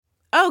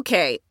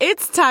Okay,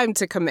 it's time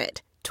to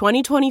commit.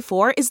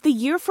 2024 is the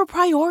year for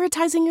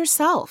prioritizing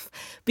yourself.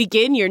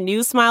 Begin your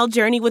new smile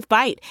journey with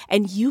Byte,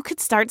 and you could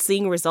start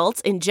seeing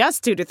results in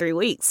just 2 to 3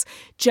 weeks.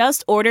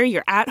 Just order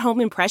your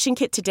at-home impression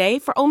kit today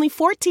for only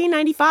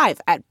 $14.95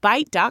 at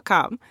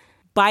Byte.com.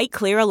 Byte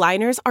Clear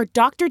aligners are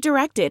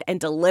doctor-directed and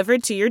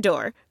delivered to your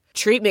door.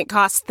 Treatment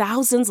costs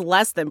thousands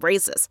less than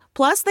braces.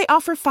 Plus, they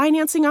offer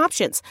financing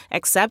options,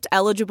 accept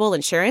eligible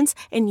insurance,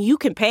 and you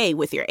can pay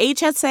with your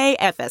HSA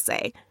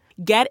FSA.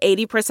 Get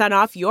 80%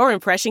 off your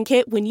impression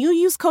kit when you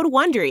use code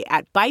WONDERY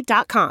at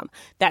Byte.com.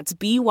 That's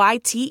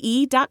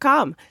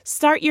BYTE.com.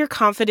 Start your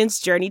confidence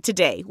journey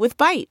today with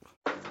Byte.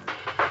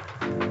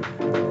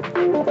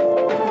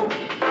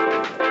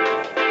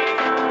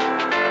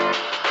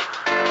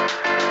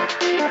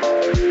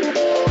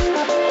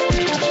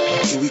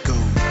 Here we go.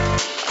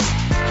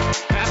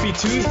 Happy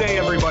Tuesday,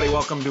 everybody.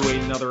 Welcome to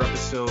another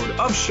episode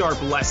of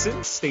Sharp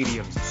Lessons,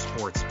 Stadium's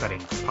sports betting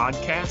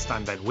podcast.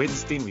 I'm Ben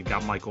Wittgenstein. We've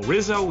got Michael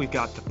Rizzo. We've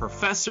got the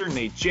professor,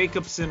 Nate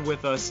Jacobson,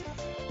 with us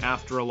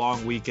after a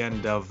long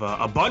weekend of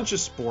a bunch of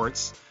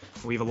sports.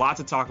 We have a lot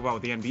to talk about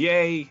with the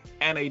NBA,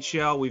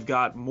 NHL. We've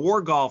got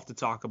more golf to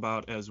talk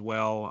about as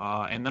well.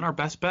 And then our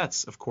best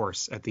bets, of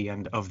course, at the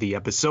end of the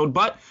episode.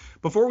 But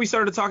before we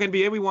started to talk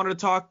NBA, we wanted to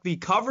talk the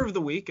cover of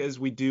the week, as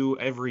we do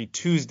every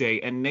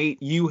Tuesday. And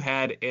Nate, you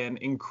had an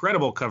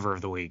incredible cover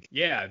of the week.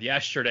 Yeah,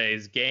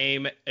 yesterday's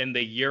game in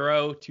the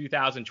Euro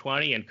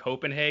 2020 in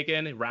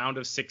Copenhagen, round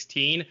of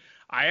 16.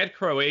 I had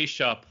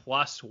Croatia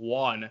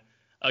 +1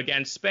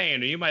 against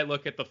Spain. You might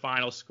look at the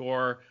final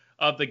score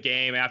of the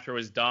game after it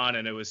was done,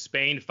 and it was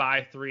Spain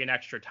 5-3 in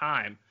extra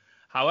time.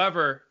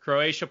 However,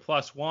 Croatia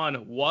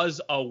 +1 was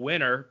a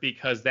winner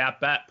because that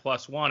bet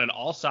 +1 in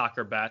all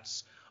soccer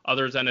bets,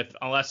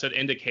 unless it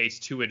indicates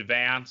to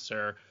advance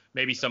or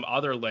maybe some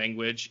other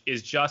language,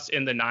 is just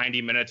in the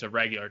 90 minutes of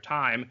regular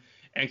time.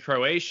 And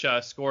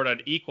Croatia scored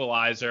an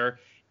equalizer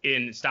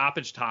in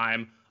stoppage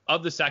time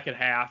of the second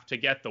half to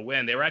get the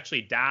win. They were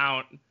actually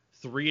down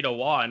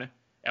 3-1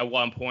 at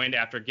one point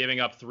after giving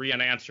up 3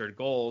 unanswered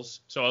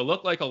goals. So it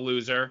looked like a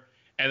loser.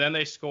 And then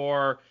they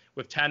score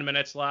with 10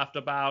 minutes left,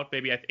 about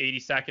maybe at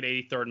 82nd,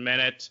 83rd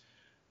minute,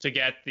 to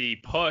get the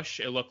push.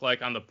 It looked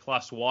like on the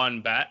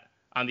 +1 bet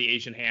on the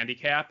Asian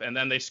handicap. And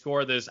then they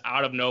score this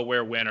out of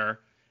nowhere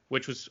winner,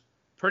 which was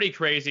pretty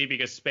crazy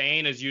because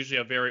Spain is usually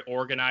a very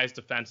organized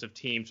defensive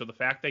team. So the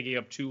fact they gave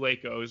up 2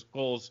 late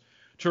goals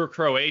to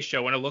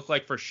Croatia when it looked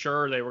like for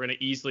sure they were going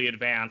to easily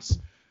advance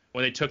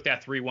when they took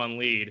that 3-1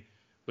 lead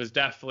was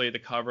definitely the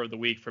cover of the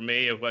week for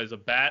me. It was a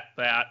bet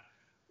that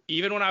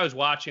even when I was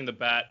watching the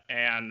bet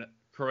and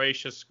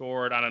Croatia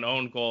scored on an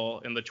own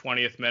goal in the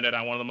 20th minute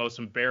on one of the most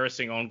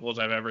embarrassing own goals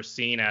I've ever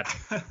seen at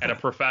a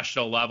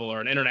professional level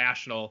or an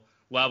international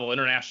level,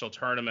 international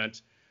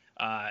tournament,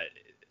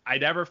 I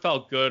never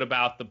felt good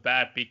about the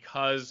bet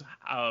because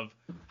of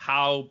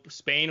how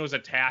Spain was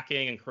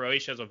attacking, and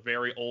Croatia has a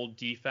very old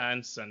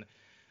defense. And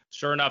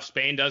sure enough,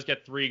 Spain does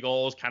get 3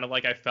 goals, kind of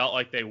like I felt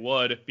like they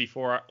would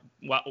before,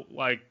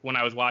 like when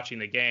I was watching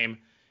the game.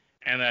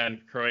 And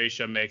then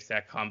Croatia makes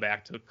that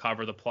comeback to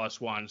cover the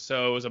 +1.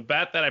 So it was a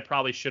bet that I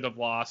probably should have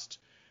lost,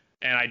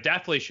 and I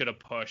definitely should have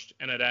pushed,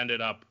 and it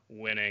ended up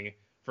winning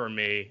for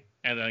me.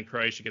 And then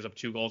Croatia gives up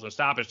 2 goals in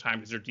stoppage time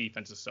because their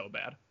defense is so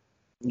bad.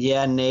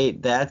 Yeah,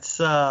 Nate, that's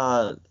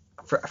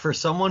for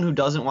someone who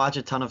doesn't watch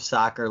a ton of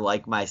soccer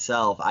like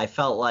myself, I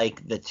felt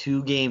like the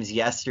 2 games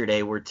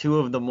yesterday were 2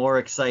 of the more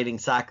exciting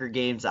soccer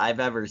games I've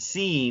ever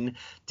seen.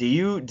 Do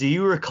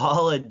you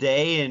recall a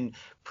day in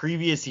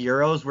previous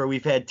Euros where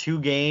we've had 2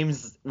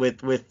 games with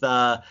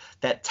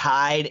that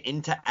tied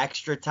into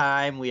extra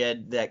time? We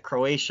had that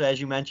Croatia, as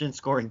you mentioned,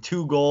 scoring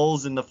 2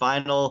 goals in the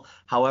final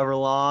however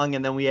long,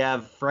 and then we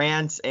have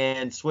France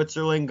and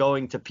Switzerland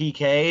going to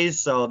PKs.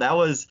 So that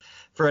was,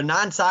 for a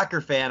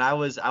non-soccer fan, I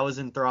was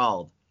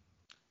enthralled.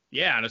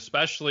 Yeah, and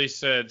especially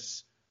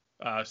since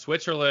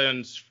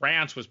Switzerland's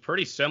France was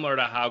pretty similar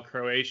to how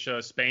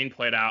Croatia-Spain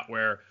played out,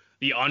 where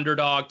the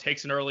underdog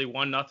takes an early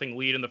 1-0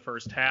 lead in the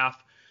first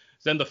half.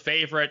 Then the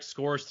favorite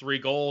scores 3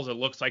 goals. It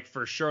looks like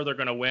for sure they're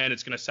going to win.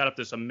 It's going to set up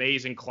this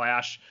amazing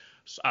clash,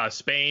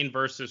 Spain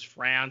versus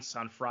France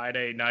on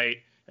Friday night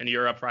in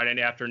Europe,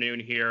 Friday afternoon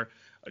here.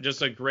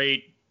 Just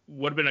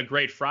would have been a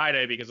great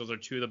Friday because those are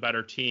 2 of the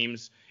better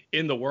teams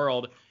in the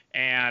world.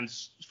 And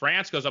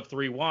France goes up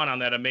 3-1 on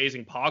that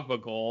amazing Pogba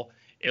goal.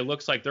 It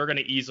looks like they're going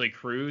to easily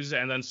cruise.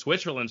 And then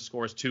Switzerland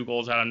scores 2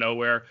 goals out of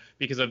nowhere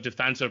because of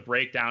defensive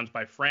breakdowns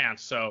by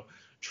France. So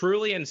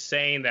truly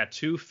insane that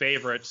 2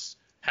 favorites,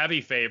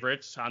 heavy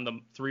favorites on the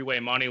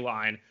 3-way money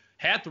line,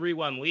 had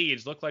 3-1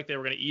 leads, looked like they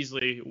were going to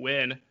easily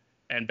win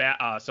and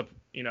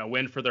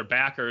win for their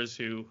backers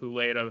who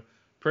laid a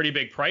pretty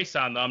big price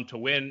on them to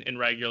win in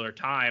regular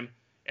time.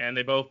 And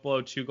they both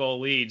blow 2-goal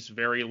leads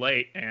very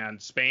late,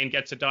 and Spain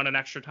gets it done in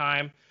extra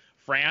time.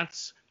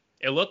 France,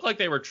 it looked like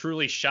they were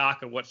truly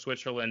shocked at what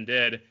Switzerland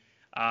did,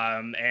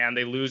 and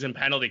they lose in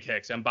penalty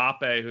kicks.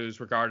 Mbappe, who's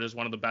regarded as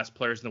one of the best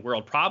players in the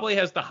world, probably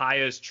has the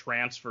highest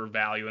transfer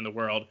value in the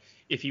world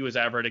if he was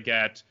ever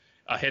to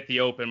hit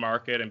the open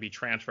market and be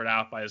transferred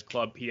out by his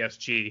club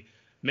PSG.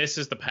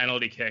 misses the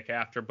penalty kick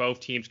after both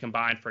teams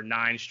combined for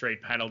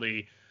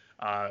the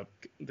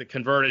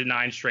converted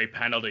 9 straight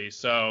penalties.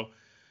 So,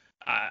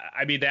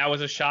 I mean, that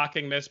was a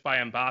shocking miss by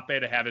Mbappe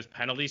to have his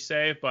penalty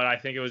saved, but I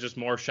think it was just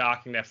more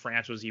shocking that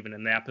France was even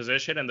in that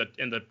position, and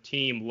the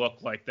team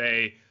looked like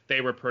they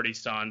were pretty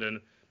stunned.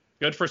 And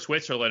good for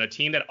Switzerland, a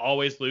team that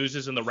always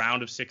loses in the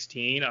round of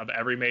 16 of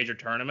every major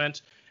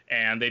tournament,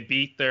 and they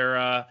beat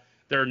their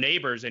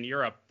neighbors in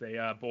Europe. They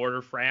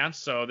border France,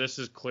 so this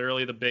is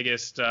clearly the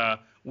biggest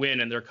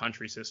win in their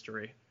country's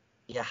history.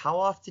 Yeah, how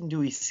often do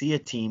we see a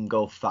team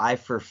go 5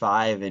 for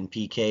 5 in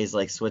PKs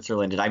like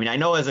Switzerland did? I mean, I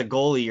know as a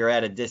goalie you're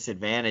at a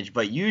disadvantage,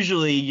 but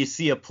usually you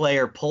see a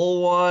player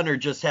pull one or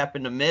just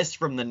happen to miss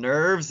from the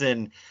nerves,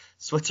 and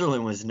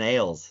Switzerland was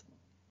nails.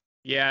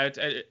 Yeah,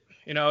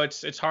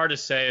 it's hard to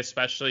say,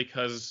 especially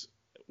because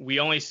we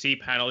only see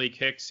penalty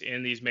kicks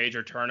in these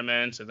major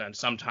tournaments, and then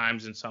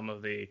sometimes in some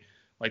of the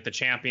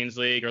Champions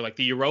League or like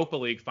the Europa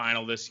League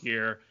final this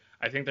year.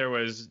 I think there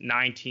was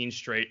 19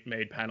 straight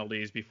made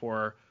penalties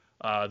before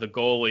the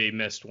goalie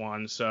missed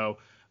one. So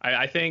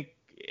I think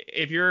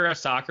if you're a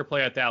soccer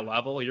player at that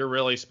level, you're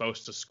really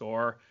supposed to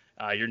score.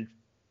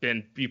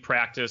 You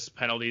practice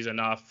penalties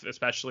enough,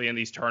 especially in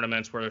these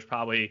tournaments where there's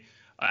probably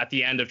at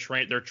the end of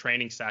their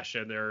training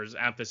session, there's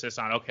emphasis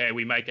on, okay,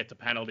 we might get to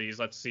penalties.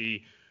 Let's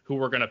see who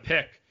we're going to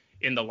pick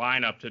in the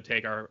lineup to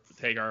take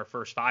our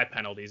first 5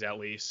 penalties at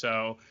least.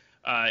 So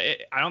I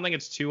don't think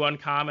it's too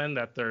uncommon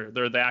that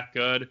they're that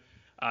good.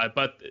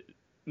 But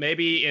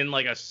maybe in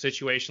like a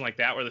situation like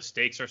that where the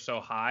stakes are so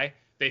high,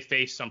 they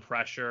face some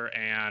pressure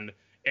and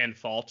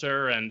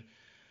falter. And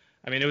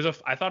I mean,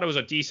 I thought it was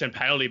a decent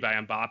penalty by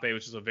Mbappe,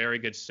 which is a very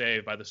good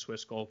save by the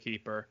Swiss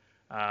goalkeeper.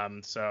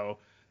 So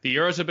the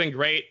Euros have been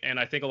great, and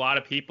I think a lot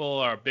of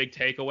big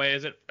takeaway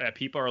is that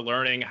people are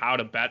learning how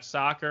to bet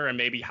soccer and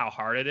maybe how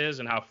hard it is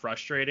and how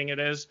frustrating it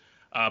is.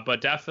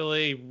 But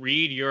definitely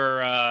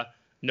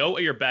know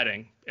what you're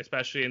betting,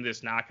 especially in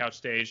this knockout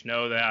stage.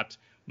 Know that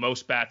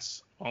most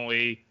bets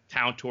only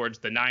count towards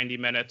the 90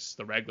 minutes,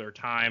 the regular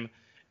time,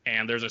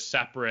 and there's a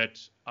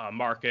separate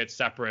market,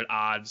 separate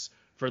odds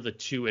for the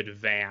to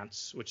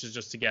advance, which is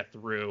just to get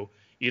through,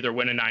 either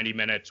win in 90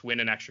 minutes, win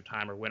in extra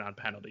time, or win on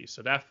penalties.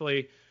 So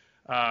definitely,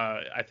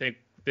 I think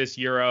this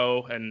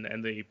Euro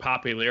and the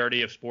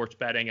popularity of sports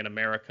betting in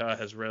America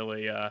has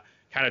really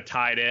kind of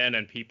tied in,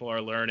 and people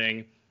are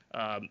learning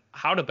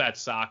how to bet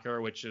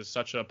soccer, which is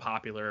such a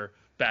popular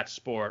bet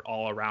sport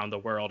all around the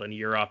world, in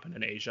Europe and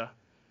in Asia.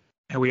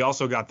 And we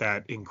also got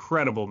that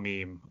incredible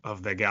meme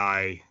of the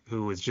guy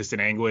who was just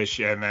in anguish,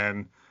 and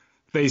then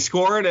they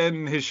scored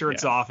and his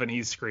shirt's off and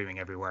he's screaming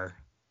everywhere.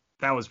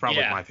 That was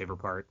probably my favorite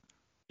part.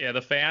 Yeah,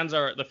 the fans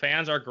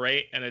are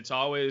great, and it's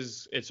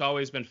always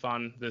been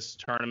fun this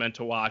tournament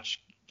to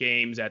watch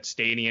games at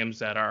stadiums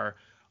that are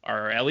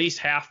at least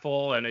half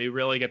full, and you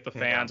really get the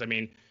fans. I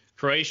mean,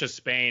 Croatia,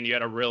 Spain, you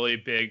had a really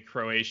big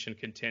Croatian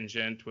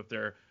contingent with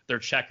their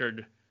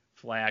checkered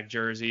flag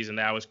jerseys, and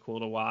that was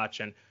cool to watch,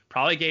 and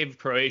probably gave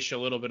Croatia a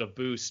little bit of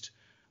boost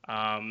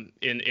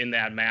in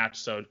that match.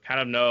 So kind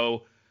of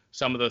know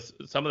some of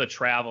the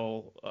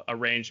travel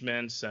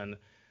arrangements and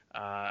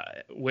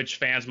which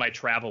fans might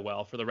travel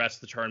well for the rest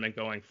of the tournament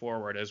going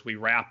forward as we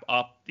wrap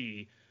up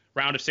the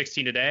round of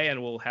 16 today,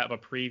 and we'll have a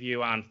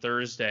preview on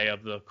Thursday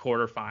of the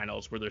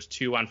quarterfinals, where there's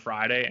 2 on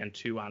Friday and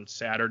 2 on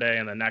Saturday,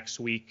 and the next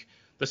week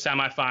the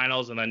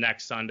semifinals, and then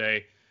next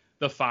Sunday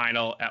the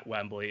final at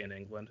Wembley in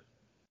England.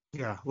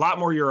 Yeah, a lot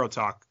more Euro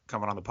talk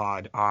coming on the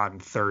pod on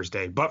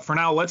Thursday. But for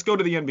now, let's go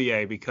to the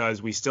NBA,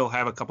 because we still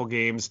have a couple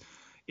games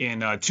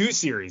in 2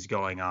 series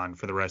going on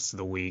for the rest of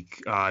the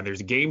week. There's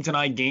a game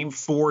tonight, game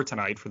 4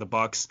 tonight for the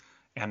Bucks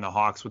and the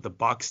Hawks, with the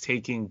Bucks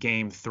taking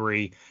game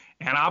 3.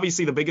 And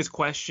obviously the biggest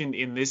question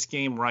in this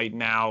game right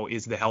now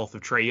is the health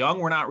of Trae Young.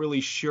 We're not really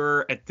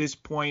sure at this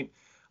point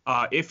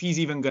if he's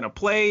even going to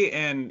play,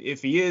 and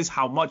if he is,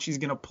 how much he's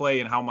going to play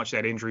and how much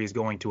that injury is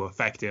going to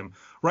affect him.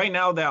 Right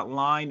now, that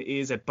line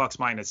is at Bucks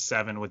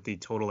 -7 with the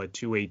total at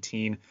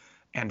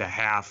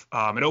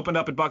 218.5. It opened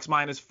up at Bucks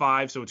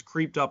 -5, so it's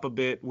creeped up a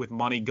bit with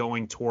money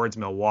going towards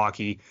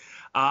Milwaukee.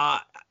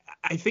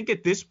 I think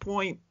at this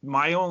point,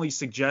 my only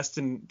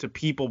suggestion to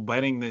people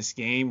betting this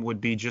game would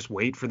be just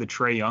wait for the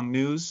Trae Young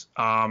news.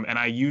 And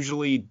I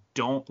usually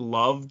don't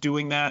love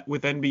doing that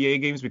with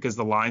NBA games because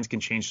the lines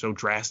can change so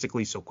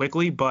drastically so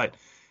quickly. But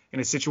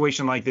in a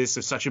situation like this,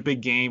 it's such a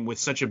big game with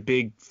such a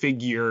big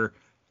figure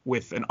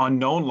with an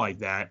unknown like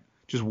that,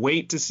 just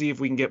wait to see if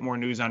we can get more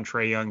news on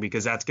Trae Young,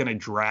 because that's going to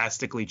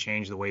drastically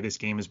change the way this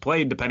game is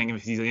played, depending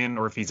if he's in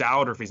or if he's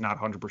out or if he's not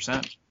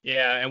 100%.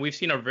 Yeah, and we've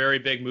seen a very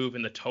big move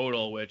in the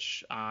total,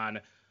 which I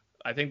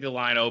think the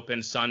line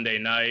opened Sunday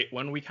night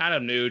when we kind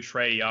of knew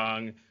Trae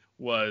Young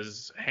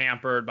was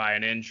hampered by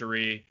an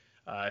injury,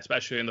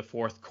 especially in the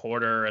fourth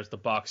quarter as the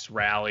Bucks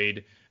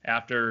rallied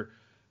after.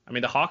 I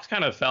mean, the Hawks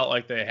kind of felt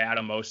like they had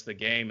him most of the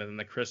game, and then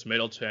the Chris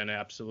Middleton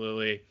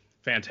absolutely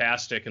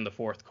fantastic in the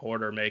fourth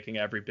quarter, making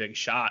every big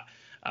shot.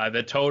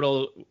 The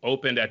total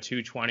opened at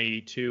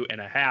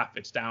 222.5.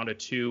 It's down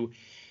to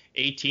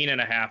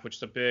 18.5, which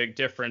is a big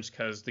difference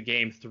because the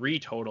game 3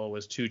 total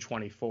was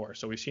 224.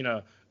 So we've seen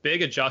a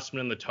big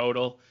adjustment in the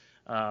total.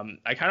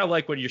 I kind of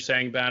like what you're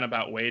saying, Ben,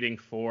 about waiting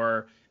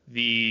for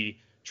the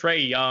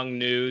Trae Young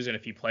news and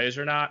if he plays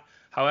or not.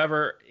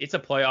 However, it's a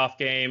playoff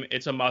game.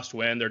 It's a must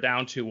win. They're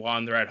down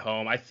 2-1. They're at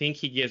home. I think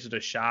he gives it a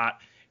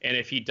shot. And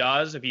if he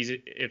does, if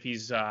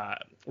he's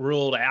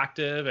ruled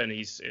active and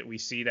we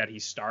see that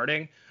he's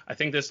starting, I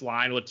think this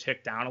line would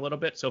tick down a little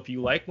bit. So if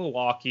you like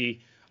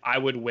Milwaukee, I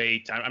would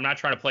wait. I'm not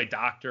trying to play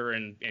doctor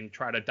and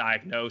try to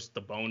diagnose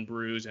the bone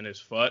bruise in his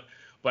foot,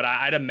 but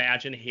I'd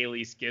imagine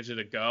Haley's gives it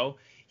a go.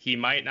 He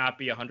might not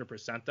be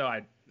 100% though.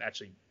 I'm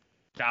actually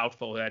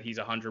doubtful that he's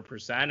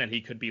 100% and he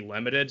could be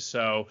limited.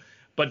 So,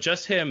 but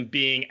just him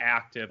being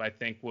active, I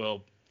think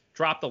will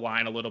drop the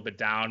line a little bit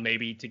down,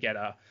 maybe to get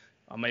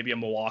maybe a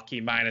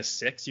Milwaukee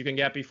 -6 you can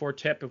get before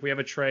tip if we have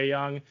a Trae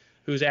Young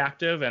who's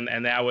active,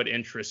 and that would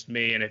interest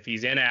me. And if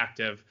he's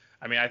inactive,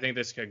 I mean, I think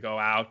this could go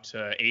out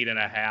to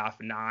 8.5,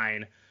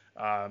 9,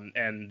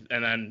 and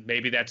then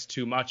maybe that's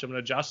too much of an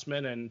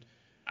adjustment. And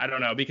I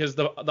don't know, because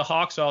the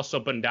Hawks also,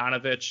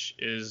 Bogdanovic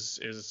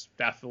is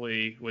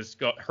definitely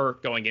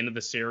hurt going into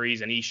the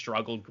series, and he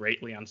struggled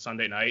greatly on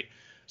Sunday night.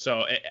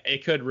 So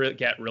it could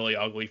get really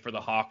ugly for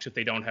the Hawks if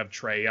they don't have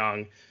Trae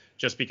Young,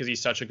 just because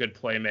he's such a good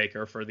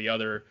playmaker for the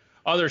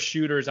other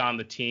shooters on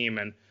the team.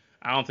 And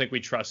I don't think we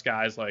trust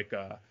guys like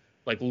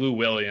Lou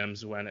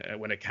Williams when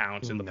it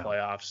counts in the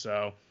playoffs.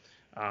 So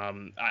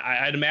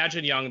I'd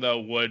imagine Young though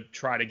would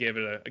try to give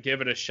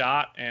it a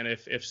shot, and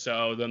if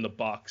so, then the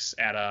Bucks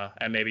at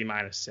maybe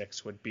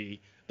 -6 would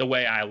be the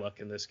way I look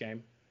in this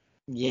game.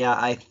 Yeah,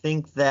 I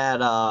think that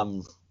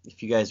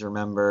if you guys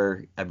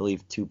remember, I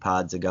believe 2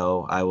 pods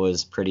ago, I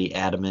was pretty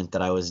adamant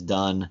that I was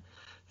done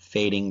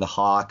fading the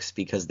Hawks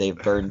because they've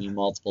burned me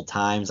multiple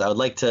times. I would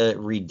like to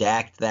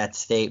redact that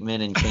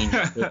statement and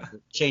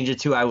change it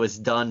to I was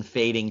done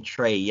fading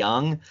Trae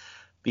Young,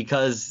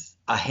 because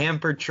a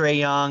hampered Trae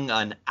Young,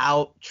 an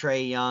out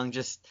Trae Young,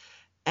 just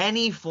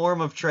any form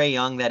of Trae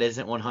Young that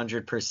isn't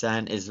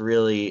 100% is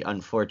really,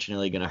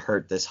 unfortunately, going to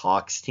hurt this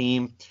Hawks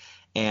team.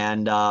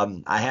 And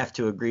I have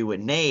to agree with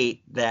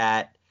Nate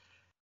that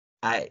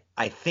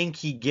I think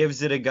he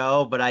gives it a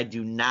go, but I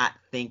do not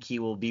think he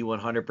will be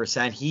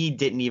 100%. He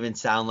didn't even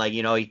sound like,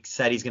 he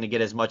said he's going to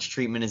get as much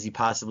treatment as he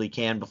possibly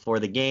can before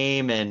the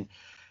game. And,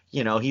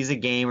 he's a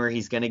gamer.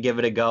 He's going to give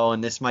it a go.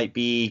 And this might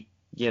be,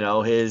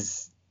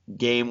 his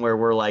game where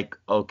we're like,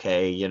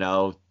 okay,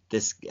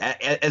 this,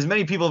 as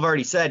many people have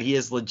already said, he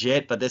is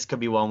legit, but this could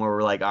be one where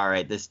we're like, all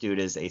right, this dude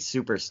is a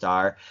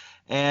superstar.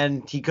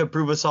 And he could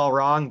prove us all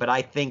wrong, but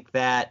I think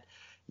that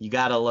you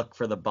got to look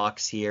for the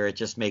Bucks here. It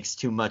just makes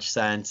too much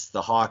sense.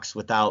 The Hawks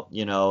without,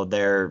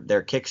 their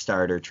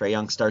Kickstarter, Trae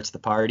Young starts the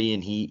party,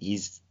 and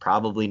he's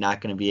probably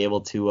not going to be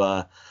able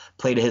to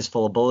play to his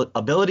full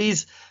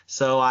abilities.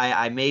 So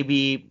I may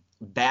be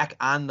back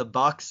on the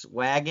Bucks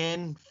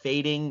wagon,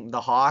 fading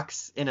the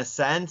Hawks in a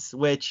sense,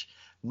 which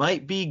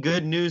might be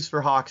good news for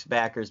Hawks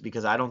backers,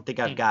 because I don't think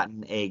I've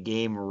gotten a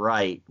game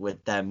right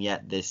with them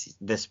yet this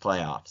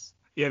playoffs.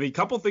 Yeah, the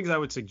couple things I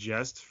would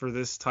suggest for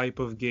this type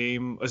of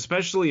game,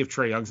 especially if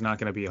Trae Young's not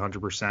going to be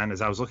 100%,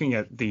 is I was looking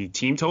at the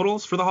team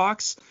totals for the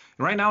Hawks,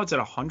 and right now it's at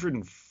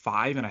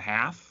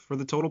 105.5 for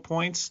the total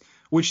points,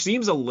 which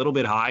seems a little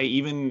bit high,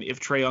 even if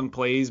Trae Young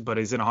plays but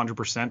isn't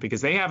 100%,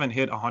 because they haven't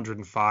hit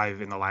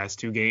 105 in the last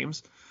 2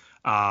 games.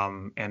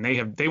 And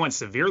they went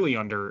severely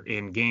under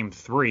in game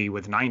 3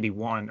 with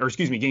 91, or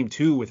excuse me, game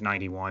 2 with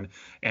 91,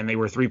 and they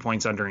were 3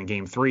 points under in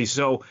game 3.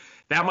 So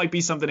that might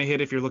be something to hit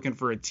if you're looking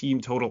for a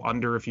team total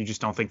under, if you just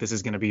don't think this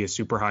is going to be a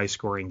super high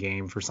scoring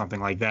game for something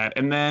like that.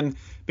 And then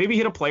maybe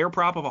hit a player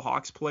prop of a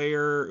Hawks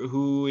player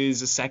who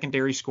is a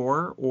secondary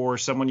scorer or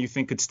someone you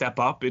think could step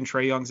up in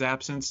Trae Young's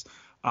absence.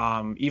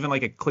 Even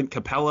like a Clint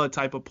Capella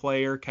type of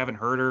player, Kevin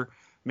Huerter,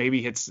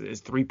 maybe hits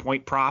his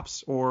 3-point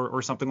props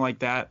or something like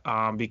that,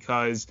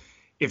 because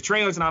if Trae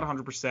Young's not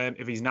 100%,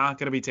 if he's not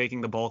going to be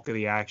taking the bulk of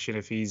the action,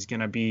 if he's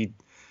going to be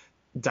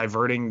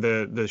diverting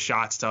the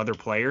shots to other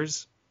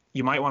players,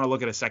 you might want to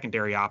look at a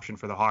secondary option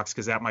for the Hawks,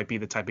 because that might be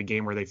the type of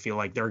game where they feel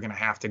like they're going to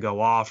have to go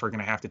off or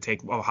going to have to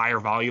take a higher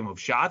volume of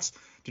shots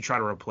to try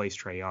to replace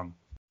Trae Young.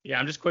 Yeah,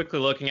 I'm just quickly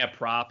looking at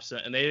props,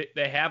 and they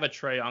have a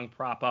Trae Young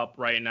prop up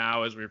right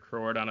now as we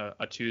record on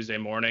a Tuesday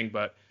morning,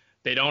 but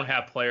they don't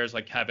have players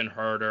like Kevin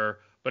Huerter,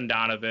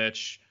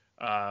 Bogdanovic,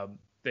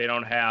 they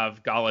don't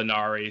have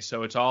Gallinari,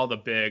 so it's all the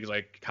bigs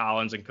like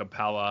Collins and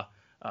Capella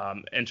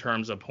in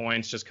terms of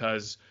points, just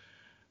because,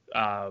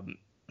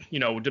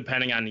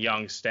 depending on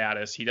Young's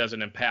status, he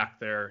doesn't impact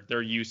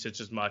their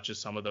usage as much as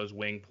some of those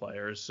wing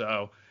players.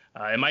 So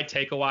it might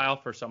take a while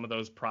for some of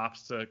those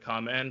props to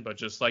come in, but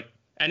just like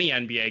any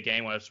NBA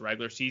game, whether it's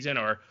regular season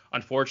or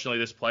unfortunately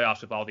this playoffs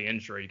with all the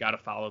injury, you got to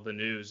follow the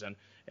news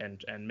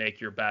and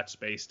make your bets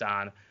based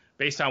on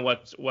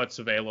what's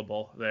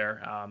available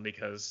there,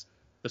 because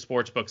the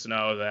sports books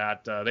know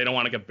that they don't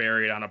want to get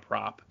buried on a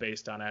prop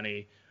based on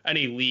any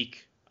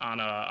leak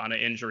on an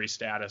injury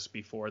status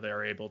before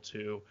they're able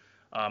to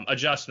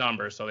adjust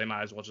numbers. So they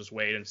might as well just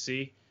wait and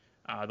see.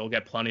 They'll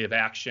get plenty of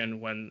action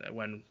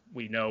when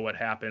we know what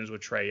happens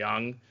with Trae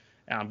Young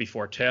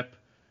before tip.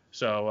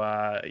 So,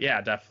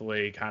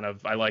 definitely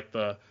I like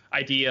the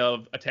idea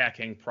of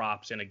attacking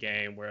props in a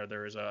game where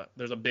there's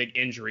a big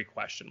injury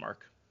question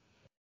mark.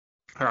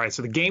 All right,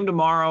 so the game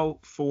tomorrow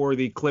for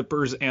the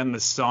Clippers and the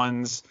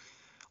Suns.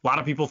 A lot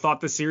of people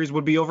thought the series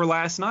would be over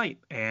last night,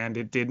 and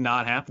it did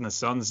not happen. The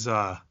Suns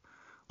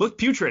looked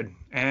putrid,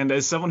 and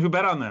as someone who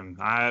bet on them,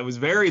 I was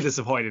very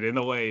disappointed in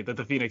the way that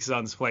the Phoenix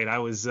Suns played. I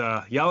was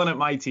yelling at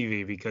my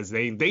TV because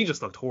they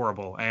just looked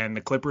horrible, and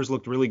the Clippers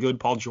looked really good.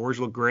 Paul George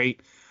looked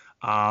great,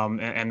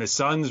 and the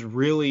Suns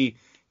really,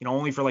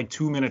 only for like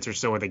 2 minutes or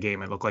so of the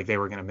game, it looked like they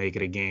were going to make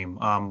it a game.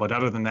 But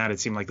other than that, it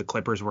seemed like the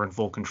Clippers were in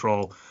full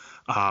control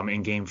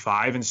in Game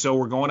 5, and so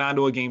we're going on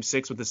to a Game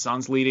 6 with the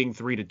Suns leading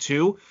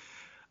 3-2.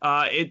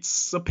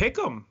 It's a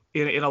pick'em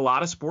in a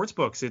lot of sports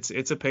books. It's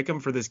a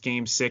pick'em for this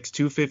Game 6.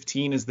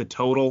 215 is the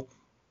total.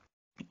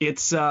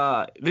 This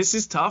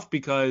is tough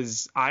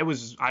because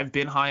I've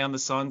been high on the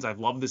Suns. I've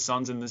loved the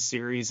Suns in this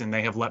series, and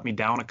they have let me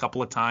down a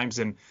couple of times.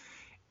 And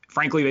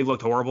frankly, they've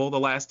looked horrible the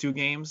last two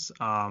games.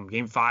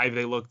 Game 5,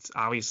 they looked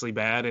obviously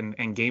bad,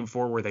 and Game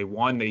 4, where they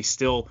won, they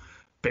still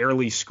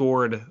barely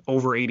scored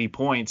over 80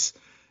 points.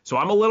 So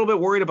I'm a little bit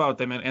worried about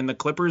them. And the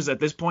Clippers, at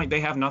this point,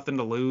 they have nothing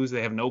to lose.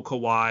 They have no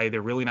Kawhi.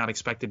 They're really not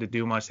expected to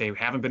do much. They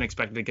haven't been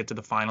expected to get to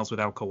the finals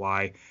without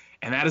Kawhi.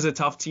 And that is a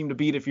tough team to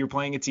beat if you're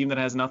playing a team that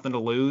has nothing to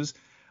lose.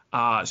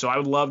 So I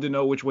would love to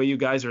know which way you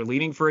guys are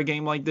leaning for a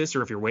game like this,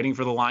 or if you're waiting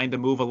for the line to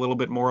move a little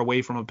bit more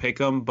away from a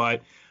pick'em.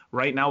 But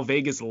right now,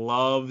 Vegas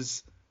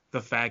loves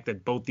the fact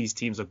that both these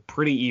teams look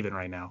pretty even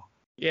right now.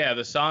 Yeah,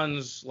 the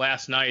Suns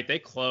last night, they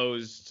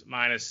closed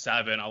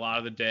 -7. A lot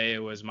of the day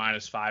it was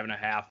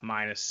 -5.5,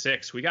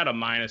 -6. We got a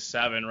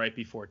 -7 right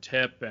before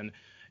tip, and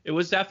it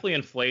was definitely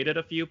inflated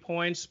a few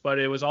points, but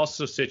it was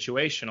also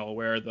situational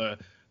where the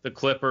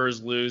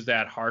Clippers lose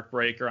that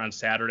heartbreaker on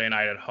Saturday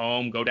night at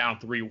home, go down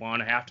 3-1,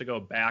 have to go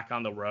back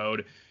on the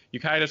road. You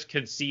kind of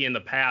could see in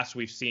the past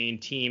we've seen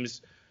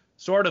teams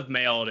sort of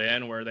mail it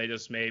in where they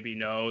just maybe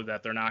know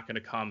that they're not going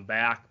to come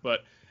back,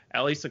 but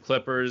at least the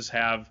Clippers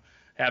have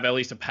at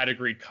least a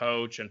pedigreed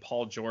coach, and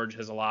Paul George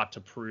has a lot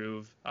to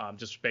prove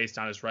just based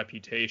on his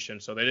reputation.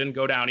 So they didn't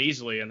go down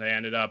easily, and they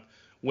ended up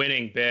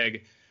winning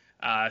big.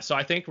 So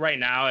I think right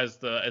now, as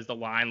the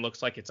line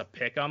looks like it's a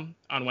pick'em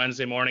on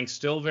Wednesday morning,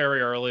 still very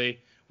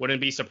early.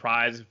 Wouldn't be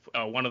surprised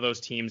if one of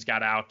those teams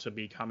got out to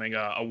becoming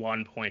a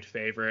 1-point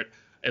favorite,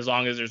 as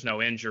long as there's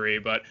no injury.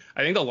 But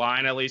I think the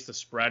line, at least the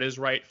spread, is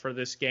right for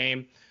this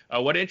game.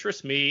 What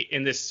interests me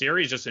in this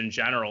series just in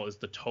general is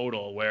the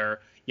total,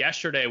 where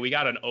yesterday we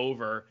got an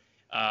over.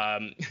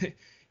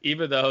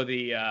 Even though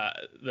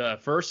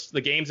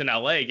the games in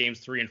LA, games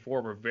 3 and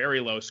 4, were very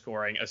low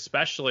scoring,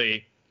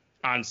 especially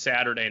on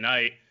Saturday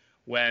night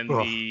when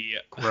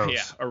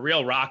a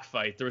real rock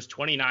fight. There was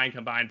 29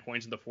 combined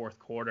points in the fourth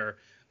quarter.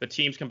 The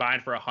teams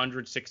combined for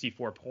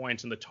 164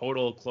 points, and the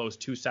total closed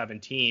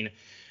 217.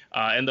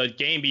 And the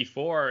game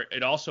before,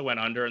 it also went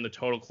under, and the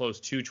total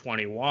closed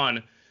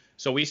 221.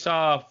 So we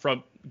saw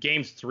from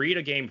games 3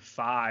 to game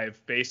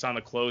 5, based on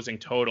the closing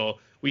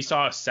total, we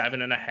saw a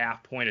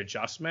 7.5 point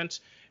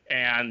adjustment,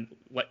 and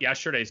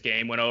yesterday's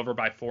game went over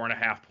by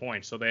 4.5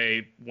 points. So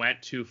they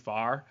went too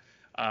far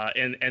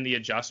in the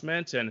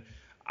adjustment, and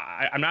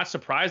I'm not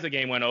surprised the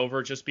game went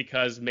over, just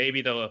because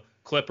maybe the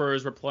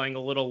Clippers were playing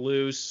a little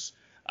loose,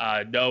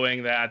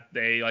 knowing that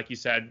they, like you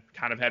said,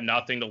 kind of have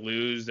nothing to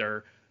lose.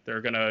 They're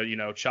going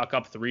to, chuck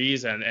up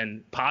threes,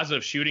 and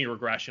positive shooting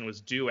regression was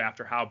due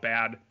after how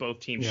bad both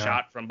teams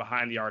shot from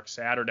behind the arc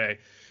Saturday.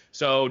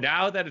 So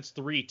now that it's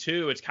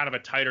 3-2, it's kind of a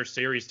tighter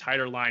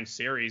line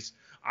series.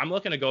 I'm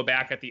looking to go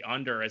back at the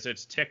under, as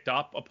it's ticked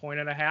up 1.5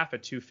 points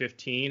at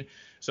 215.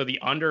 So the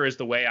under is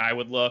the way I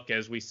would look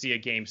as we see a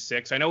Game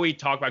 6. I know we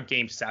talk about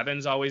Game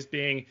 7s always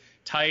being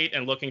tight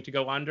and looking to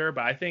go under,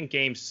 but I think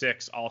Game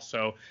 6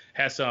 also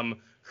has some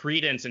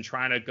credence in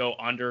trying to go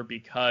under,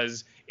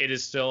 because it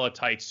is still a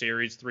tight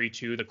series,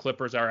 3-2. The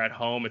Clippers are at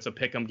home. It's a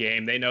pick'em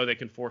game. They know they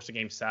can force a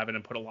Game 7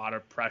 and put a lot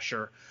of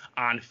pressure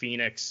on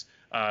Phoenix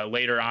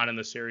later on in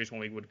the series, when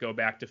we would go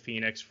back to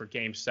Phoenix for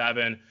Game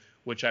 7,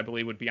 which I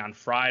believe would be on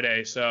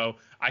Friday. So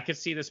I could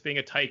see this being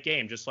a tight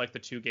game, just like the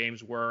two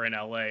games were in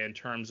LA, in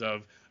terms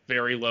of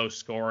very low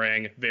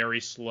scoring,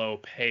 very slow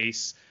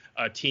pace,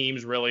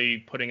 teams really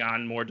putting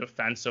on more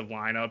defensive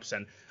lineups.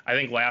 And I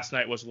think last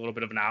night was a little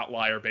bit of an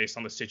outlier based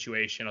on the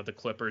situation of the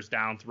Clippers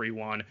down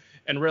 3-1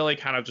 and really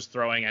kind of just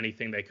throwing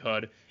anything they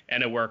could,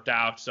 and it worked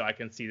out. So I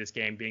can see this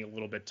game being a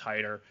little bit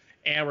tighter.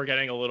 And we're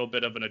getting a little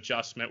bit of an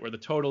adjustment where the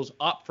total's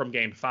up from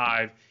Game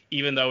 5,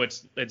 even though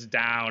it's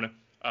down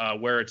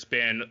where it's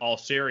been all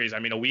series. I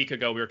mean, a week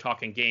ago we were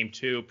talking Game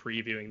 2,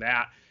 previewing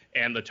that,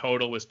 and the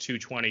total was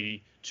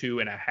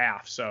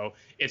 222.5. So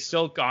it's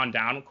still gone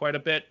down quite a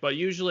bit. But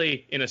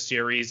usually in a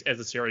series, as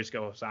the series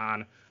goes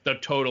on, the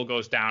total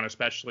goes down,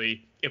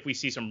 especially if we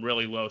see some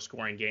really low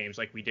scoring games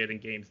like we did in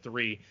Game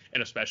 3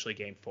 and especially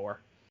Game 4.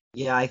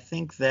 Yeah, I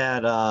think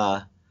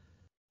that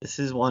This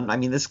is one. I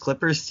mean, this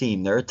Clippers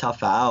team, they're a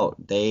tough out.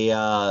 They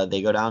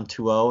go down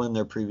 2-0 in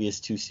their previous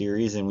two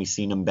series, and we've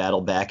seen them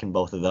battle back in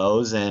both of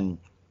those. And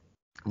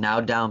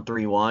now down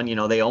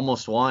 3-1. They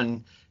almost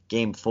won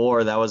Game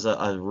 4. That was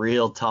a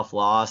real tough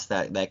loss.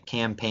 That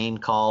campaign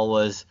call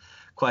was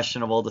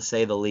questionable to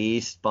say the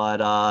least.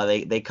 But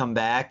they come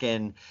back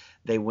and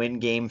they win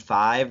Game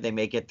 5. They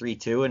make it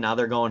 3-2, and now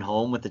they're going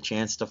home with a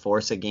chance to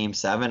force a Game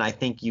 7. I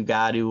think you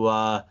got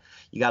to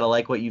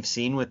like what you've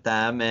seen with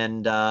them,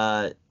 and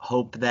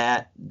hope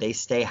that they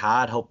stay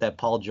hot. Hope that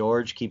Paul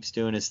George keeps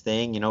doing his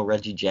thing.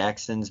 Reggie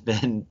Jackson's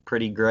been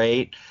pretty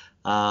great.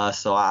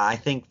 So I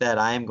think that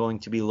I am going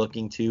to be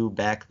looking to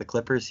back the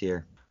Clippers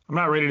here. I'm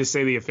not ready to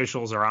say the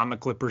officials are on the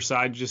Clippers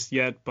side just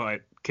yet,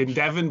 but can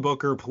Devin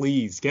Booker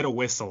please get a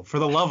whistle? For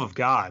the love of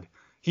God.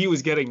 He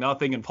was getting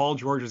nothing, and Paul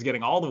George was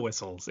getting all the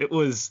whistles.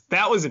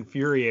 That was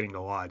infuriating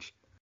to watch.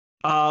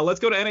 Let's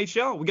go to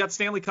NHL. We got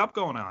Stanley Cup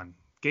going on.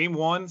 Game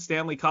 1,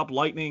 Stanley Cup,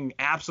 Lightning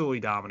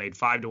absolutely dominate,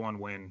 5-1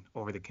 win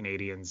over the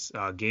Canadiens.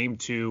 Game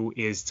 2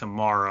 is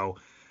tomorrow.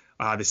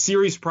 The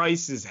series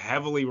price is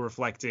heavily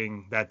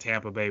reflecting that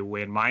Tampa Bay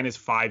win, minus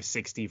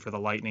 560 for the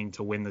Lightning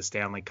to win the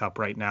Stanley Cup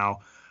right now.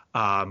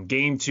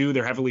 Game 2,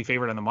 they're heavily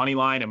favored on the money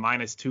line at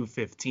minus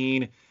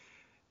 215.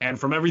 And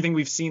from everything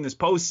we've seen this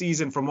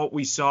postseason, from what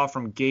we saw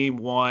from Game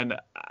 1,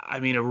 I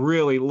mean, it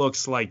really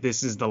looks like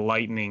this is the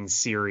Lightning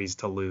series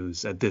to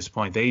lose at this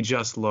point. They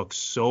just look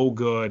so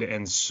good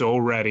and so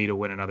ready to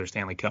win another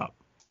Stanley Cup.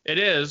 It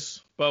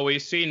is, but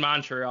we've seen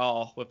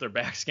Montreal with their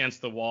backs against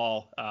the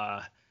wall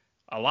a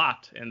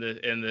lot in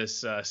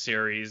this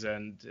series.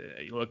 And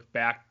you look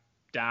back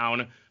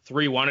down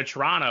 3-1 at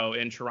Toronto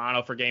in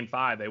Toronto for Game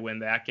 5. They win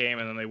that game,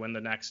 and then they win the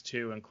next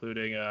two,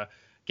 including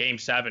Game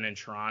 7 in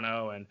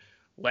Toronto. And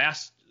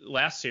last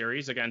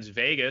series against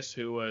Vegas,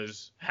 who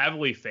was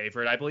heavily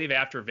favored. I believe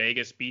after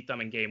Vegas beat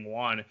them in Game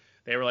 1,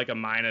 they were like a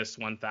minus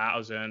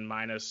 1,000,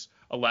 minus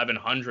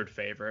 1,100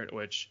 favorite,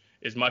 which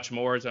is much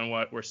more than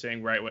what we're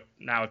seeing right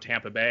now at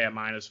Tampa Bay at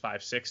minus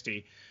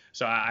 560.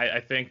 So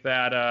I think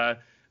that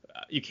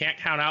you can't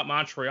count out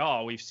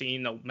Montreal. We've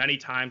seen many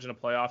times in a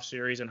playoff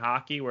series in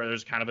hockey where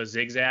there's kind of a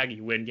zigzag.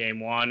 You win Game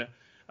 1,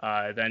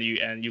 then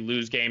you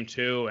lose Game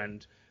 2,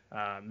 and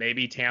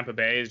maybe Tampa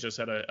Bay is just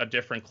at a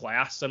different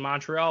class than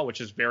Montreal,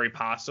 which is very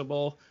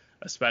possible,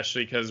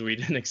 especially because we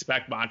didn't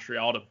expect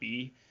Montreal to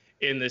be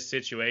in this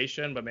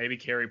situation. But maybe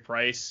Carey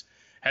Price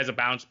has a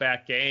bounce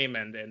back game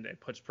and it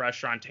puts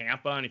pressure on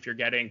Tampa. And if you're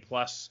getting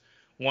plus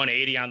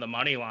 180 on the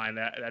money line,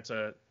 that's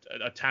a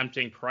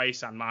tempting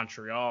price on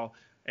Montreal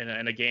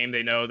in a game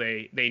they know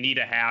they need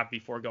to have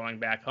before going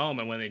back home.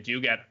 And when they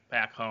do get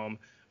back home,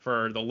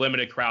 for the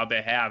limited crowd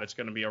they have, it's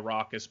going to be a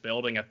raucous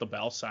building at the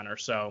Bell Center.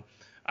 So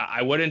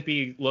I wouldn't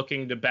be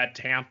looking to bet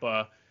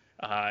Tampa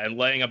and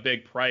laying a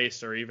big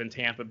price, or even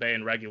Tampa Bay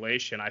in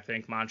regulation. I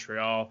think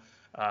Montreal,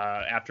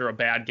 after a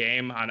bad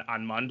game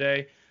on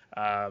Monday,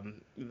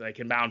 they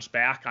can bounce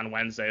back on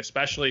Wednesday,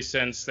 especially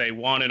since they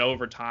won in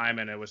overtime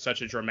and it was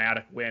such a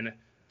dramatic win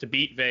to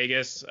beat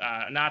Vegas.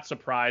 Not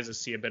surprised to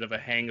see a bit of a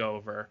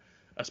hangover,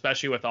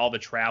 especially with all the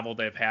travel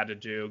they've had to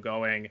do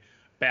going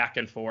back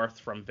and forth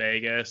from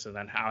Vegas and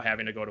then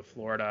having to go to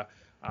Florida.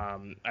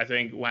 I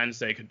think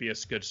Wednesday could be a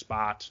good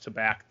spot to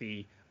back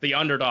the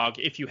underdog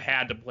if you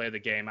had to play the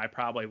game. I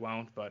probably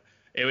won't, but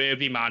it would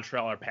be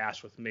Montreal or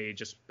pass with me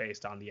just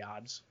based on the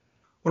odds.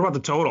 What about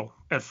the total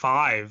at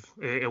 5?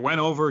 It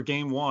went over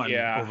Game 1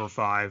 over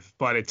 5,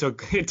 but it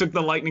took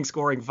the Lightning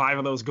scoring 5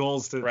 of those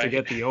goals to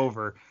get the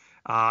over.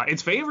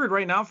 It's favored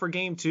right now for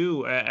Game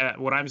 2.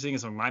 What I'm seeing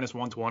is like minus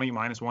 120,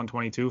 minus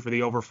 122 for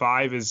the over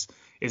 5. Is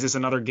this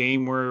another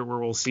game where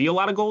we'll see a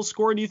lot of goals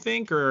scored, do you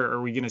think, or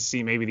are we going to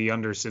see maybe the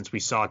under since we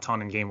saw a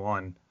ton in Game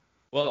 1?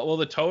 Well,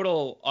 the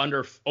total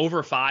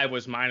over 5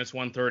 was minus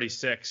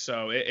 136,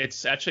 so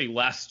it's actually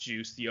less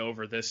juice the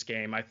over this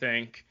game. I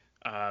think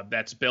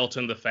that's built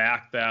in the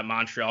fact that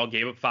Montreal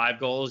gave up 5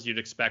 goals. You'd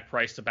expect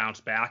Price to bounce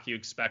back. You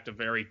expect a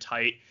very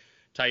tight,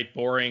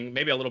 boring,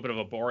 maybe a little bit of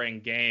a boring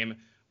game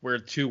where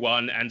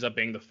 2-1 ends up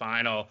being the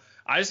final.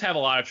 I just have a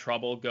lot of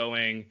trouble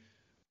going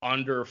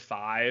under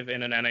 5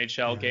 in an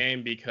NHL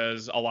game,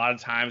 because a lot of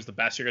times the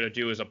best you're going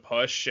to do is a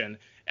push, and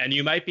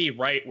you might be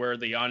right where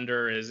the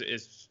under is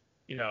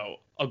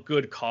a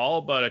good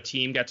call, but a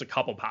team gets a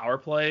couple power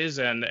plays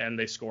and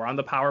they score on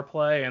the power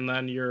play, and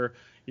then you're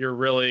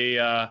really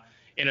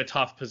in a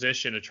tough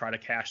position to try to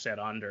cash that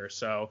under.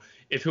 So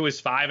if it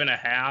was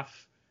 5.5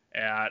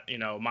 at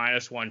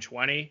minus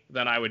 120,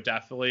 then I would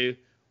definitely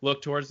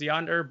look towards the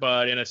under.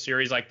 But in a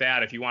series like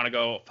that, if you want to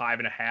go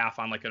 5.5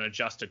 on like an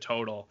adjusted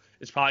total,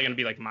 it's probably going to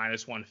be like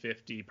minus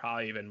 150,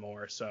 probably even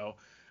more. So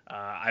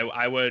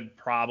I would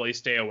probably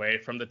stay away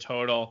from the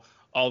total,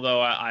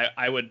 although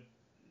I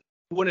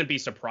wouldn't be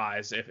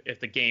surprised if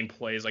the game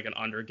plays like an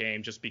under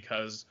game, just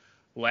because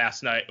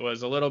last night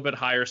was a little bit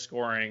higher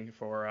scoring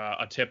for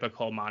a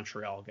typical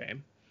Montreal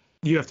game.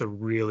 You have to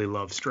really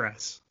love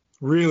stress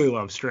if you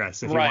want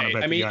to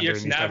bet the under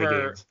in these type of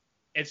games.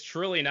 it's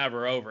truly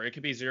never over. It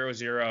could be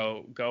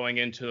 0-0 going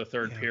into the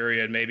third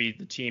period. Maybe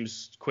the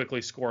teams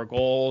quickly score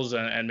goals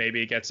and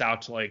maybe it gets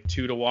out to like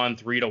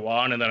 2-1,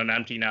 3-1, and then an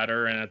empty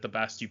netter, and at the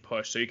best you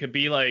push. So you could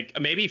be like,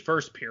 maybe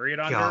first period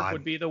under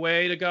would be the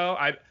way to go.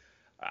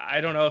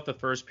 I don't know if the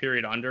first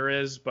period under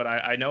is, but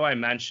I know I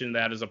mentioned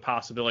that as a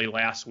possibility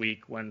last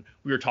week when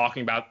we were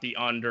talking about the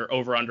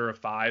over under of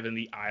 5 in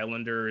the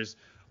Islanders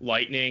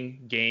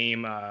Lightning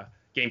game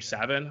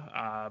 7.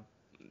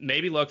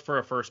 Maybe look for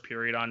a first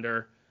period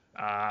under.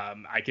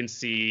 I can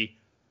see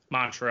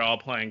Montreal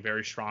playing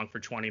very strong for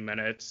 20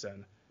 minutes,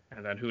 and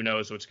then who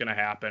knows what's going to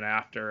happen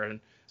after, and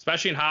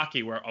especially in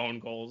hockey where own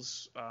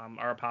goals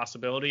are a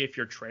possibility if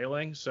you're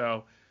trailing.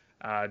 So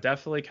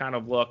definitely kind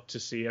of look to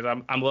see it.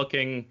 I'm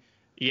looking,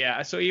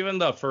 so even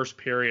the first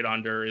period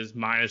under is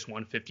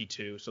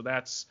 -152. So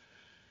that's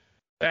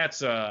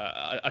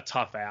a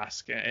tough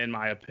ask in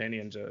my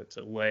opinion to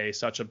lay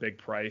such a big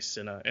price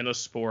in a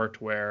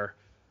sport where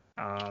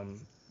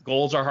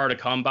goals are hard to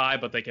come by,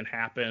 but they can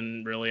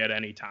happen really at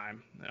any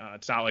time.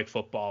 It's not like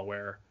football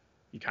where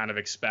you kind of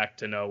expect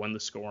to know when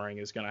the scoring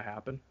is going to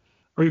happen.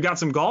 We've got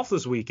some golf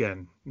this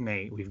weekend,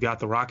 Nate. We've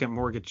got the Rocket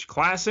Mortgage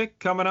Classic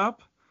coming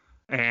up.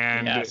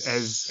 And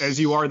as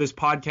you are this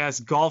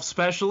podcast golf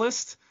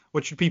specialist,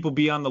 what should people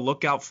be on the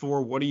lookout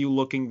for? What are you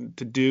looking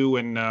to do,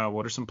 and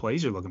what are some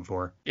plays you're looking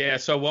for? Yeah,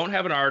 so won't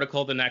have an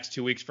article the next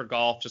 2 weeks for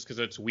golf just because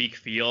it's weak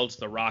fields,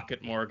 the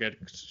Rocket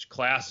Mortgage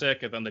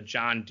Classic, and then the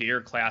John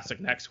Deere Classic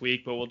next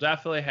week. But we'll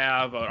definitely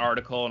have an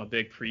article and a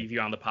big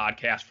preview on the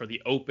podcast for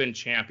the Open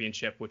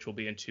Championship, which will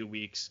be in 2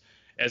 weeks,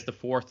 as the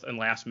fourth and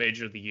last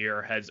major of the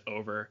year heads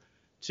over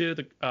to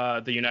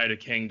the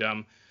United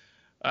Kingdom.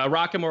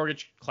 Rocket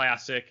Mortgage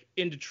Classic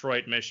in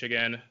Detroit,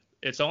 Michigan.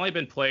 It's only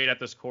been played at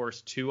this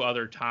course 2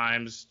 other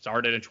times.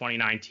 Started in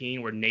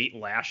 2019 where Nate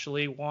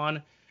Lashley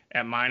won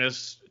at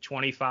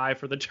 -25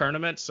 for the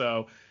tournament.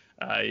 So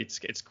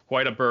it's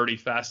quite a birdie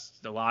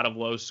fest, a lot of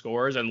low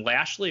scores. And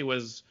Lashley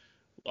was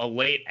a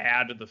late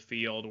add to the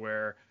field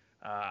where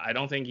I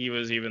don't think he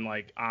was even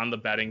like on the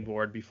betting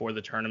board before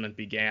the tournament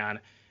began.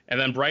 And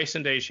then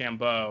Bryson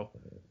DeChambeau,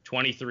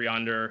 23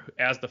 under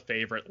as the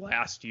favorite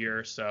last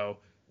year. So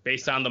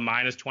based on the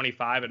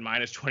 -25 and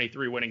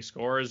 -23 winning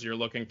scores, you're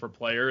looking for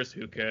players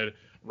who could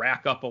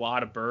rack up a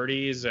lot of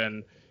birdies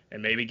and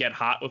maybe get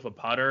hot with a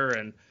putter.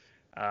 And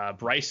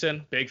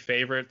Bryson, big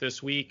favorite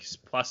this week,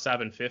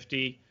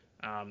 +750.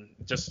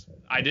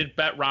 I did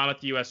bet Rahm at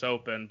the U.S.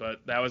 Open,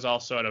 but that was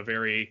also at a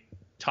very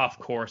tough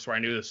course where I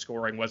knew the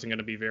scoring wasn't going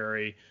to be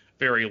very,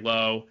 very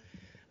low.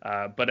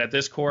 But at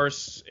this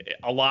course,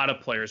 a lot of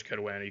players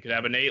could win. You could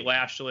have a Nate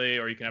Lashley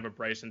or you can have a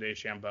Bryson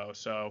DeChambeau.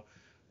 So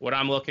what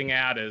I'm looking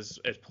at is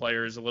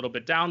players a little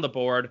bit down the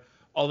board,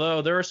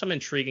 although there are some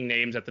intriguing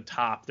names at the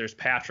top. There's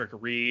Patrick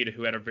Reed,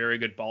 who had a very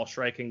good ball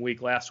striking week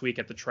last week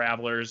at the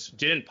Travelers.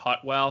 Didn't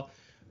putt well,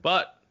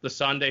 but the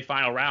Sunday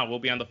final round will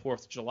be on the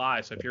 4th of July.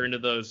 So if you're into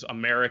those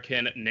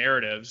American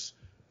narratives,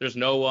 there's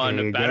no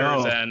one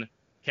better than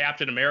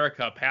Captain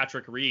America,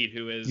 Patrick Reed,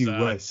 who is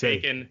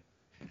taken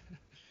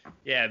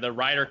the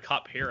Ryder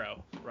Cup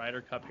hero,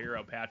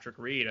 Patrick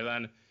Reed. And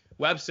then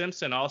Webb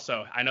Simpson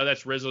also. I know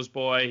that's Rizzo's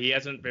boy. He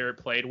hasn't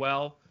played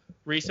well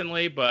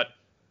recently, but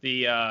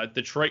the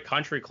Detroit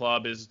Country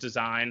Club is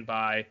designed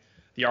by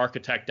the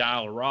architect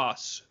Donald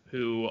Ross,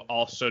 who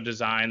also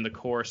designed the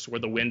course where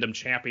the Wyndham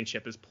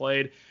Championship is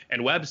played.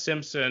 And Webb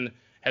Simpson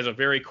has a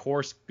very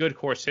good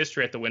course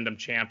history at the Wyndham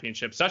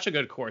Championship, such a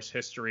good course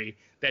history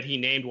that he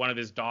named one of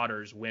his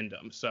daughters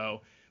Wyndham.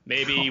 So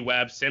maybe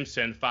Webb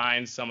Simpson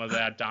finds some of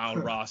that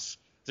Donald Ross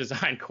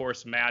design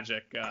course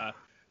magic.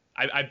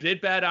 I did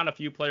bet on a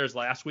few players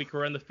last week who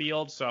were in the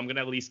field, so I'm going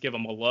to at least give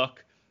them a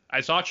look. I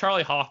saw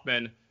Charlie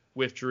Hoffman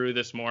withdrew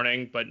this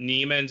morning, but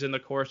Neiman's in the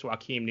course,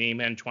 Joaquin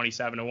Neiman,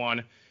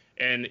 27-1,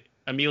 and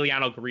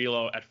Emiliano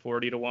Grillo at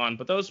 40-1.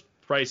 But those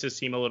prices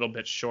seem a little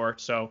bit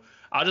short, so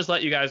I'll just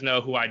let you guys know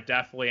who I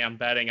definitely am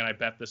betting, and I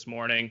bet this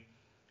morning.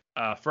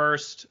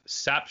 First,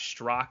 Sepp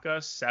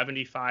Straka,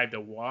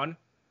 75-1,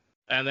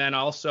 and then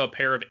also a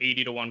pair of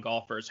 80-1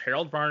 golfers,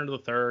 Harold Varner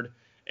III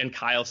and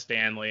Kyle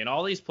Stanley. And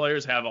all these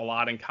players have a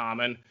lot in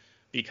common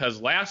because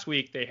last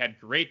week they had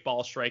great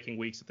ball striking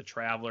weeks at the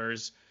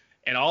Travelers,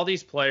 and all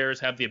these players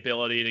have the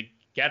ability to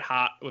get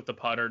hot with the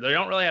putter. They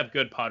don't really have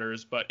good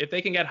putters, but if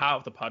they can get hot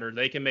with the putter,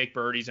 they can make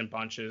birdies in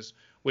bunches,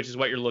 which is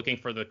what you're looking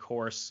for the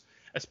course,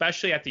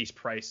 especially at these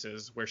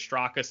prices where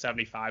Straka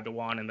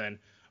 75-1 and then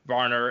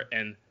Varner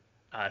and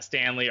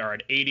Stanley are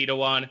at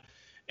 80-1.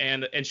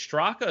 And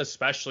Straka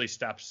especially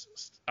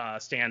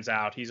stands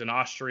out. He's an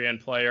Austrian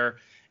player.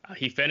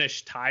 He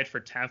finished tied for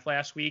 10th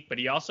last week, but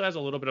he also has a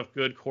little bit of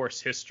good course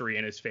history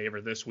in his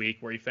favor this week,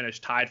 where he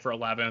finished tied for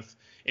 11th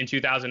in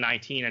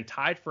 2019 and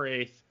tied for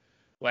 8th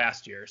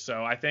last year.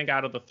 So I think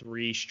out of the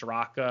 3,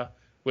 Straka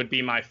would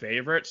be my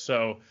favorite.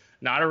 So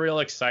not a real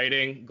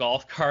exciting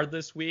golf card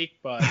this week,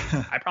 but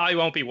I probably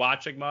won't be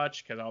watching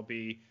much because I'll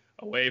be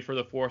away for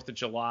the 4th of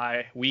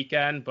July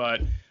weekend.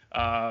 But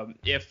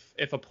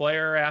if a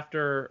player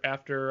after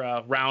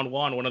round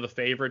one of the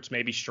favorites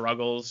maybe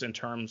struggles in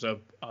terms of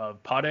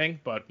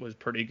putting, but was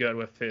pretty good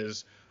with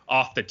his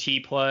off the tee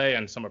play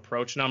and some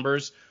approach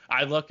numbers.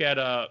 I look at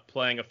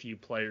playing a few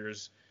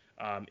players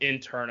in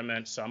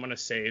tournaments, so I'm going to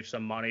save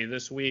some money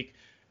this week,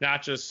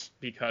 not just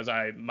because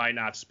I might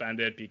not spend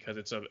it because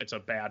it's a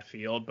bad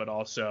field, but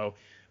also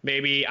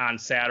maybe on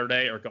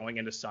Saturday or going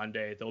into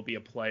Sunday, there'll be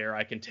a player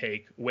I can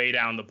take way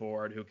down the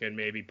board who can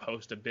maybe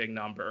post a big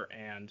number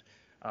and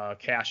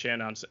cash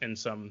in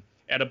some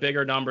at a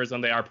bigger numbers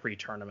than they are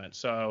pre-tournament.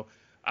 So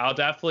I'll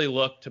definitely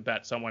look to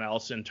bet someone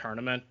else in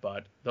tournament,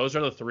 but those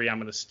are the three I'm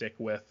going to stick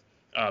with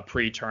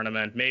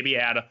pre-tournament. Maybe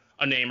add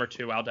a name or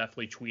two. I'll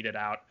definitely tweet it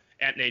out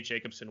at Nate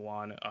Jacobson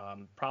 1,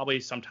 probably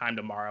sometime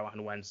tomorrow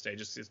on Wednesday,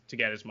 just to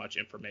get as much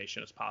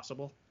information as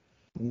possible.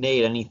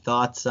 Nate, any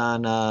thoughts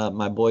on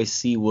my boy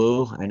Si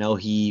Woo? I know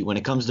when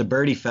it comes to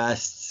birdie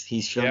fests,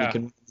 he's shown he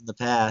can win in the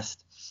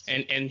past.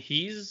 And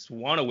he's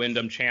won a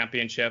Wyndham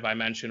Championship. I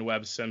mentioned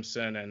Webb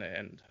Simpson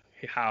and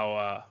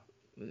how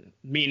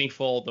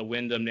meaningful the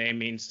Wyndham name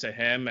means to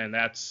him, and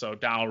that's so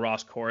Donald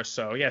Ross course.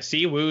 So yeah,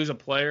 Si Woo's a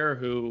player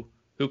who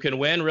can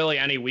win really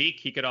any week.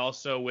 He could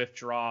also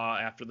withdraw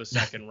after the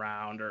second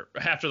round or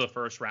after the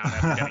first round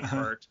after getting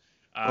hurt.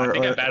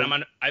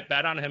 I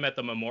bet on him at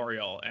the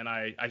Memorial, and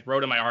I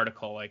wrote in my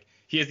article, like,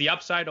 he has the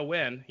upside to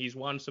win. He's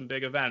won some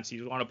big events.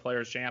 He's won a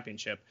Players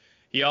Championship.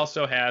 He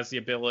also has the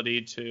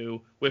ability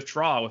to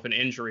withdraw with an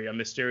injury, a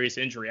mysterious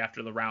injury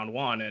after the round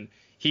one, and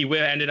he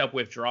ended up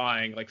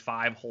withdrawing like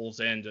 5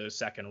 holes into the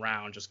second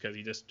round just because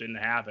he just didn't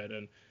have it.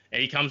 And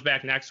he comes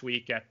back next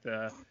week at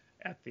the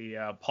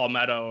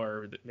Palmetto,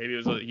 or maybe it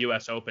was the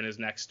U.S. Open, his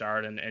next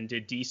start, and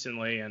did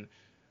decently. And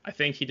I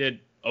think he did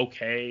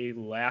okay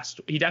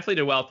he definitely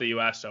did well at the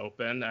U.S.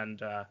 Open.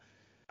 And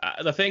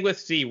the thing with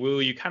Si Woo,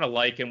 you kind of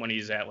like him when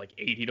he's at like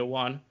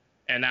 80-1,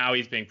 and now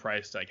he's being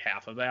priced like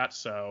half of that.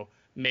 So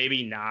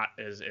maybe not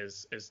as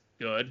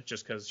good,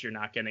 just because you're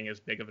not getting as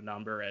big of a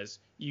number as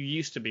you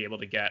used to be able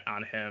to get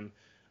on him,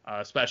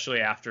 especially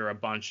after a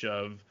bunch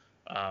of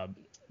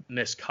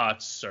missed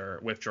cuts or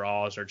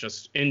withdrawals or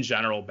just in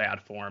general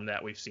bad form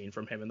that we've seen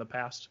from him in the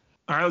past.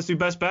 All right, let's do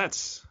best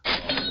bets.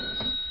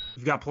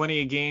 We've got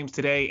plenty of games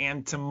today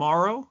and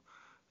tomorrow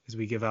as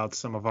we give out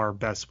some of our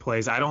best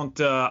plays. I don't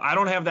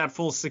have that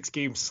full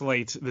 6-game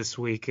slate this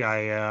week.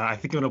 I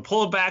think I'm gonna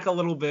pull it back a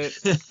little bit,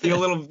 be a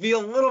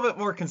little bit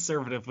more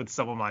conservative with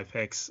some of my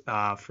picks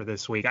for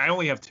this week. I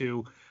only have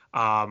 2.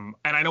 And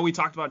I know we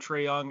talked about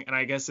Trae Young, and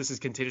I guess this is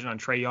contingent on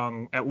Trae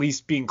Young at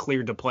least being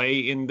cleared to play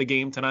in the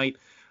game tonight.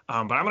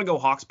 But I'm going to go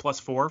Hawks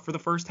 +4 for the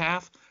first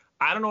half.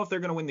 I don't know if they're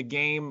going to win the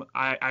game.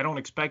 I don't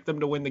expect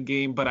them to win the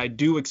game, but I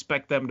do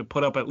expect them to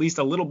put up at least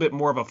a little bit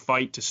more of a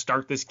fight to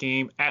start this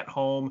game at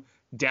home,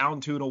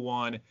 down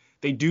 2-1.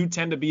 They do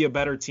tend to be a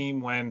better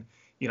team when,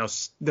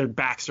 their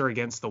backs are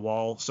against the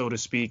wall, so to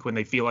speak, when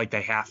they feel like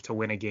they have to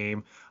win a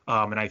game.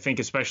 And I think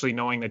especially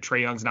knowing that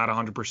Trae Young's not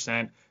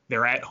 100%,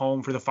 they're at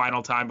home for the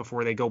final time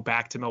before they go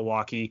back to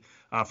Milwaukee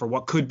for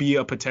what could be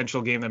a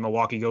potential game that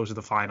Milwaukee goes to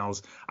the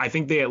finals. I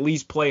think they at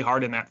least play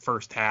hard in that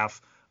first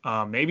half.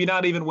 Maybe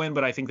not even win,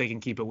 but I think they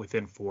can keep it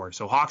within 4.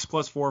 So Hawks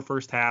 +4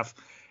 first half.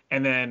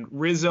 And then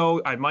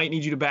Rizzo, I might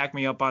need you to back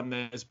me up on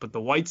this, but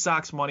the White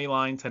Sox money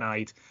line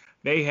tonight,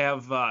 they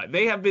have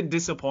been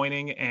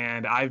disappointing,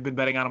 and I've been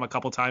betting on them a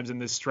couple times in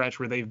this stretch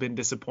where they've been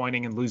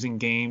disappointing and losing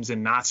games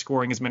and not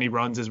scoring as many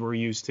runs as we're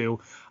used to.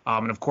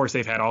 And of course,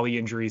 they've had all the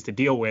injuries to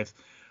deal with.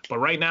 But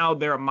right now,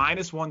 they're a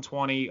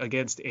 -120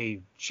 against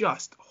a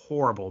just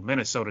horrible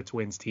Minnesota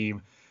Twins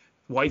team.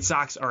 White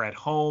Sox are at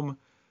home.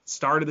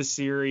 Start of the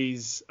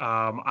series.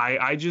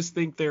 I just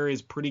think there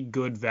is pretty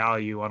good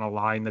value on a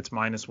line that's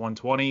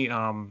 -120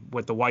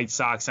 with the White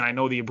Sox. And I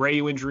know the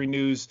Abreu injury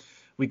news,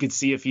 we could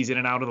see if he's in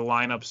and out of the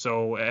lineup.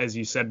 So as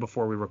you said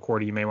before we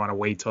recorded, you may want to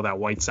wait till that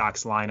White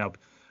Sox lineup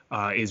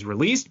is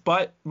released.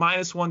 But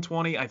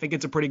 -120, I think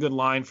it's a pretty good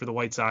line for the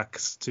White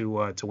Sox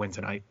to win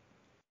tonight.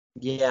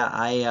 Yeah,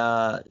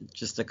 I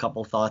just a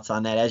couple thoughts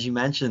on that. As you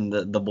mentioned,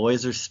 the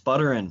boys are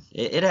sputtering.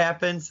 It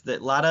happens.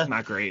 That a lot of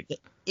not great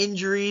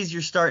injuries.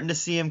 You're starting to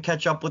see them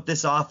catch up with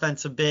this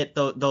offense a bit.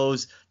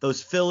 Those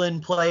fill-in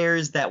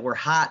players that were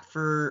hot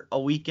for a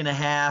week and a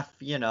half.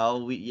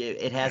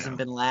 It hasn't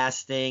been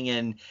lasting,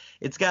 and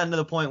it's gotten to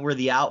the point where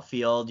the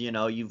outfield.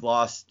 You've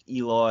lost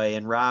Eloy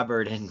and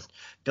Robert, and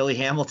Billy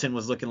Hamilton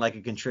was looking like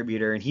a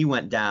contributor, and he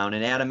went down.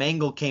 And Adam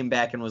Engel came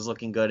back and was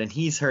looking good, and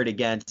he's hurt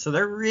again. So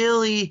they're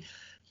really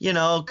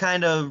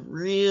kind of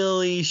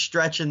really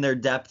stretching their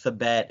depth a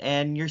bit,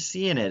 and you're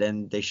seeing it.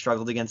 And they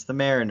struggled against the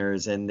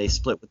Mariners, and they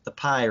split with the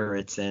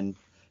Pirates, and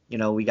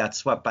we got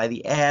swept by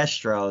the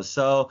Astros.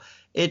 So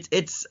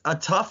it's a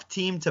tough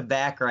team to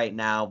back right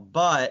now.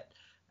 But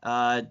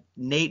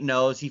Nate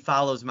knows, he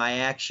follows my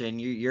action.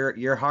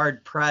 You're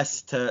hard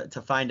pressed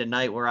to find a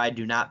night where I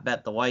do not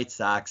bet the White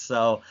Sox.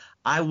 So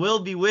I will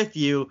be with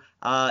you.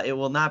 It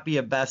will not be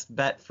a best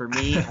bet for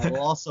me. I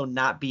will also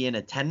not be in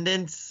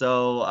attendance.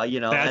 So,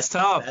 that's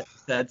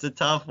tough. That's a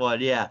tough one.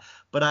 Yeah.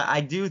 But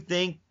I do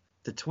think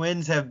the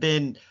Twins have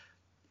been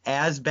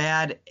as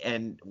bad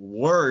and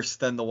worse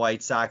than the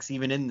White Sox,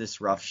 even in this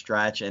rough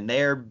stretch, and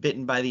they're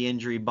bitten by the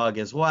injury bug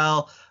as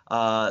well.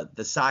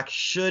 The Sox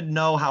should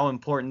know how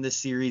important this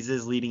series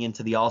is leading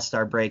into the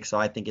All-Star break, so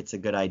I think it's a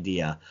good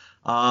idea.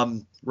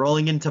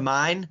 Rolling into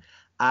mine,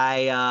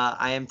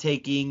 I am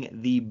taking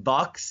the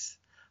Bucks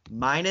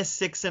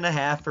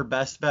 -6.5 for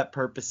best bet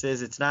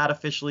purposes. It's not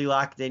officially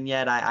locked in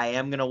yet. I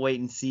am going to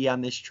wait and see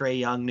on this Trae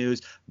Young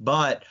news,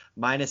 but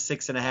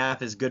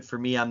 -6.5 is good for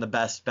me on the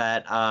best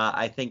bet.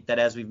 I think that,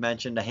 as we've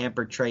mentioned, a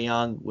hampered Trae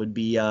Young would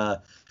be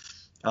a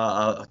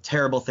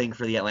terrible thing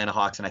for the Atlanta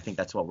Hawks, and I think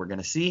that's what we're going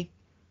to see.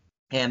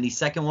 And the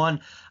second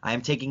one, I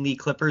am taking the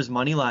Clippers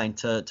money line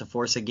to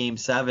force a Game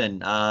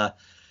 7. I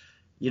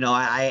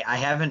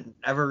haven't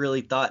ever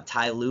really thought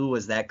Ty Lue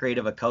was that great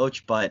of a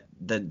coach, but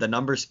the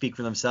numbers speak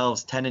for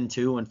themselves.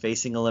 10-2 when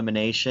facing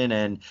elimination,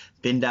 and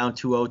been down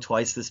 2-0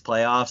 twice this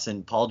playoffs.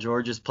 And Paul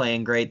George is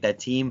playing great. That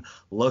team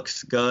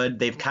looks good.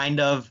 They've kind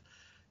of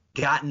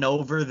gotten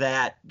over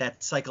that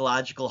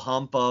psychological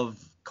hump of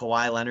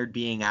Kawhi Leonard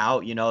being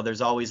out.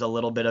 There's always a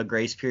little bit of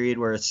grace period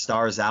where a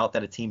star's out,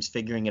 that a team's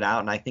figuring it out,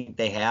 and I think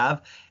they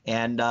have.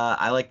 And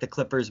I like the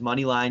Clippers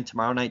money line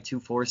tomorrow night to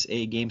force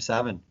a Game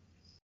 7.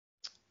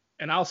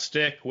 And I'll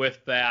stick with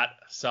that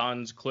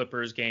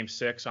Suns-Clippers Game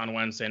 6 on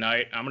Wednesday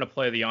night. I'm going to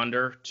play the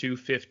under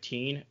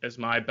 215 as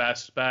my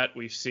best bet.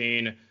 We've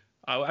seen,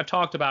 I've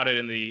talked about it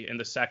in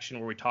the section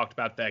where we talked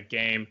about that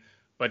game,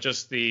 but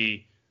just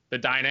the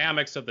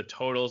dynamics of the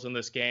totals in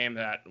this game,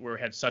 that we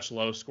had such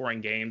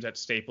low-scoring games at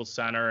Staples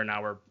Center, and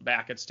now we're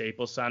back at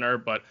Staples Center.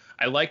 But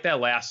I like that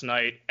last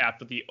night,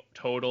 after the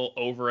total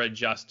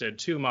over-adjusted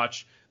too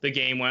much, the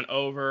game went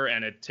over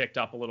and it ticked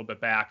up a little bit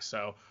back.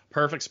 So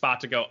perfect spot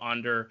to go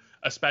under,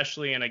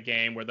 especially in a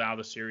game where now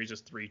the series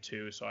is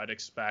 3-2. So I'd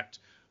expect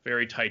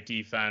very tight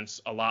defense,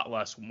 a lot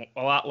less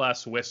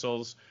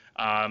whistles,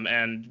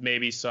 and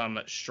maybe some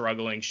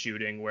struggling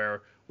shooting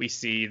where we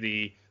see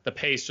the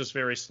pace just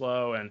very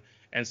slow, and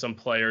some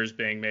players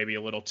being maybe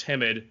a little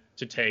timid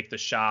to take the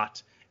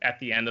shot at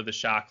the end of the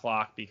shot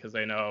clock because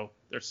they know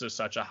there's just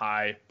such a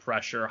high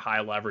pressure,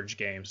 high leverage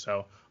game.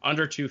 So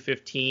under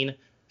 215,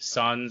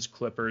 Suns,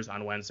 Clippers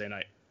on Wednesday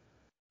night.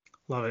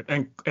 Love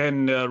it.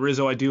 And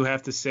Rizzo, I do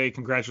have to say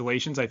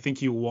congratulations. I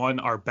think you won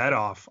our bet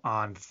off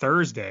on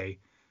Thursday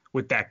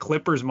with that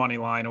Clippers money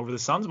line over the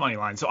Suns money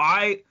line. So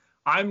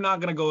I'm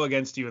not going to go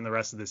against you in the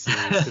rest of the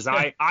series because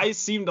I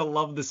seem to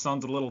love the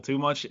Suns a little too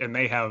much, and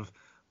they have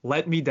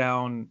let me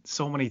down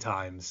so many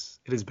times.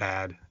 It is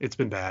bad. It's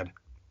been bad.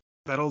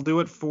 That'll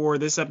do it for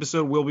this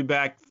episode. We'll be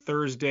back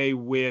Thursday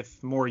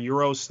with more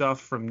Euro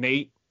stuff from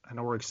Nate. I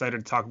know we're excited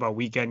to talk about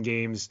weekend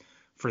games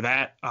for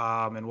that,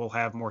 and we'll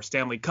have more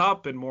Stanley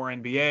Cup and more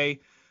NBA,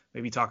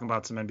 maybe talking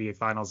about some NBA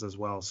Finals as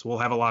well. So we'll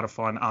have a lot of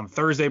fun on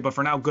Thursday. But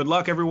for now, good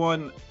luck,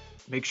 everyone.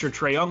 Make sure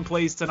Trae Young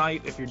plays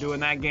tonight if you're doing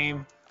that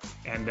game,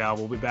 and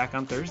we'll be back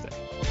on Thursday.